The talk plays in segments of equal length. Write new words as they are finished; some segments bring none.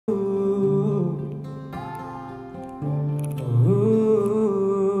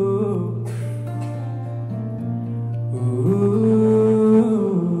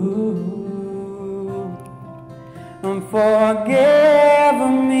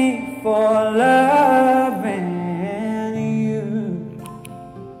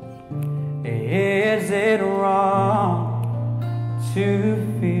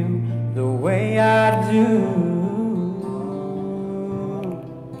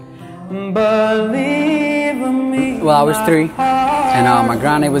Well, I was 3, and my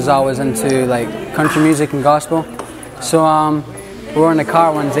granny was always into like country music and gospel. So we were in the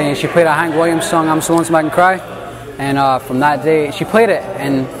car one day, and she played a Hank Williams song, "I'm So Lonesome I Can Cry." And from that day, she played it,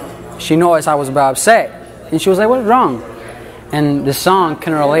 and she noticed I was about upset, and she was like, "What's wrong?" And the song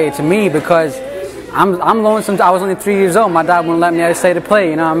can relate to me because I'm lonesome. I was only 3 years old. My dad wouldn't let me stay to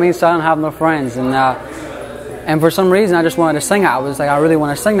play, you know what I mean? So I don't have no friends, and for some reason I just wanted to sing it. I was like, I really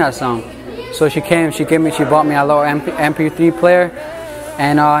want to sing that song. So she came, she bought me a little MP3 player,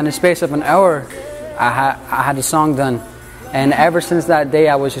 and in the space of an hour, I had the song done. And ever since that day,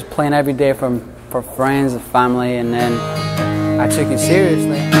 I was just playing every day for friends and family, and then I took it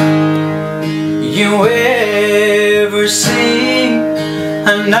seriously. You ever seen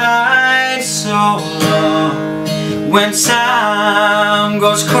a night so long when time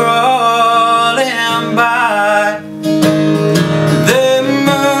goes crawling by? The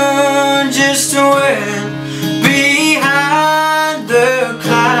moon just went behind the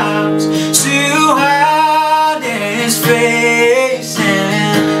clouds to hide his face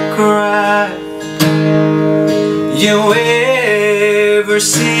and cry. You ever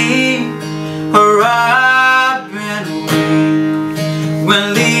seen a robin weep when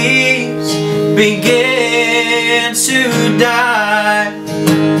leaves begin to die?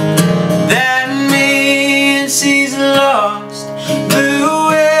 That means he's lost the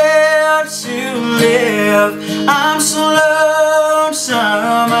will to live. I'm so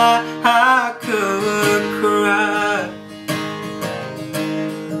lonesome I could cry.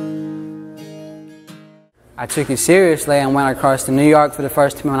 I took it seriously and went across to New York for the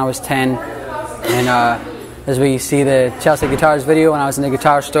first time when I was 10. And as we see the Chelsea Guitars video when I was in the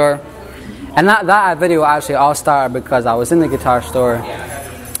guitar store. And that video actually all started because I was in the guitar store,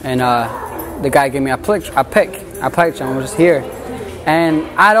 and the guy gave me a picture and was just here. And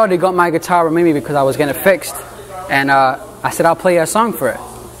I'd already got my guitar with me because I was getting it fixed. And I said, I'll play you a song for it.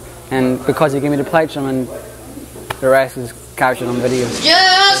 And because he gave me the plectrum, and the rest is captured on video.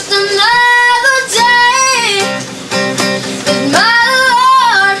 Just another day with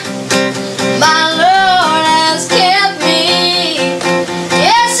my Lord has kept me.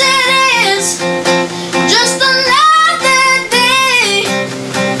 Yes, it is just another day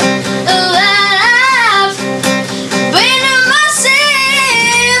that I've been in my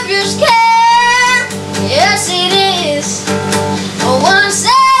Savior's care. Yes, it is. Once I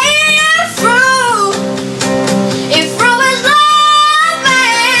eat through his love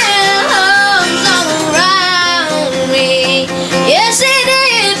and arms all around me. Yes, it is.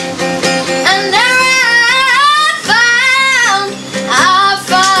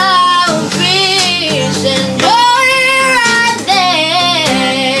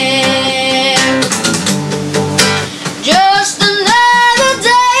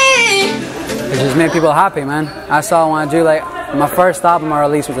 Made people happy, man. That's all I want to do. Like, my first album I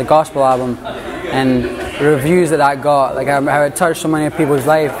released was a gospel album, and the reviews that I got, like how it touched so many people's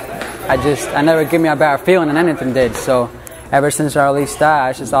life, I never give me a better feeling than anything did. So ever since I released that,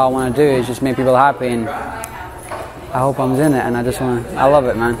 that's just all I want to do, is just make people happy, and I hope I'm in it, and I love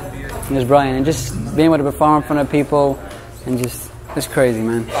it, man. It's brilliant, and just being able to perform in front of people, and it's crazy,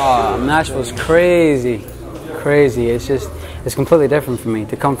 man. Oh, Nashville's crazy. It's completely different for me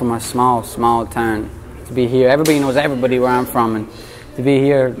to come from a small town, to be here. Everybody knows everybody where I'm from, and to be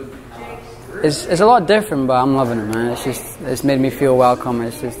here it's a lot different, but I'm loving it, man. It's made me feel welcome.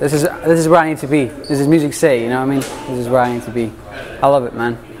 This is where I need to be. This is Music City, you know what I mean? This is where I need to be. I love it,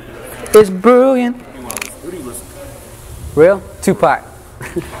 man. It's brilliant. Real? Tupac.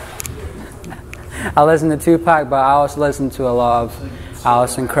 I listen to Tupac, but I also listen to a lot of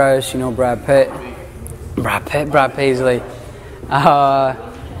Alison Krauss, you know, Brad Paisley.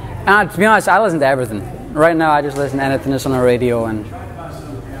 And to be honest, I listen to everything. Right now, I just listen to anything that's on the radio, and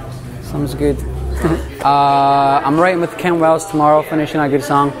sounds good. I'm writing with Ken Wells tomorrow, finishing a good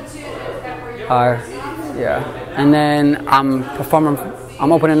song. Yeah, and then I'm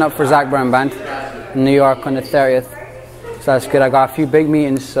opening up for Zach Brown Band in New York on the 30th. So that's good. I got a few big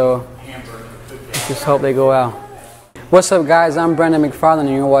meetings, so let's just hope they go well. What's up, guys? I'm Brendan MacFarlane,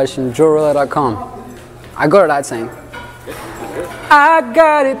 and you're watching joerilla.com. I go to that saying. I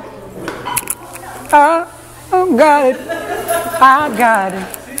got it. I got it. I got it.